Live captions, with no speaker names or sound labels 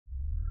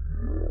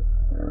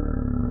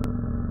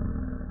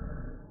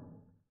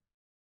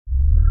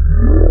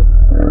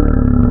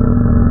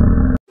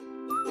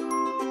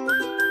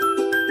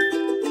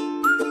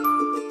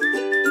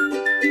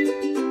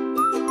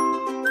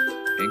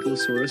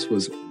Ankylosaurus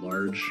was a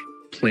large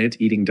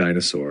plant-eating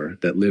dinosaur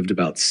that lived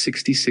about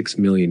 66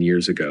 million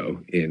years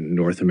ago in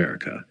North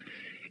America.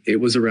 It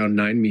was around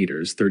 9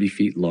 meters, 30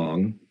 feet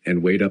long,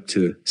 and weighed up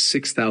to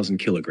 6,000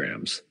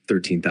 kilograms,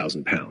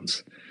 13,000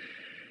 pounds.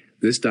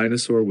 This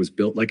dinosaur was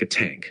built like a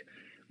tank,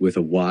 with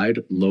a wide,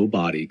 low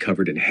body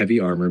covered in heavy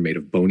armor made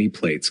of bony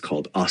plates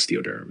called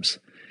osteoderms.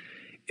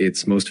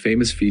 Its most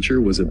famous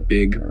feature was a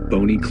big,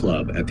 bony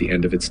club at the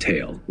end of its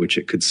tail, which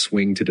it could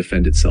swing to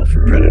defend itself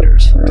from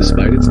predators.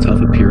 Despite its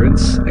tough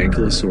appearance,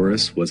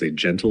 Ankylosaurus was a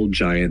gentle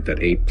giant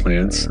that ate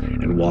plants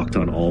and walked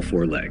on all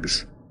 4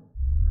 legs.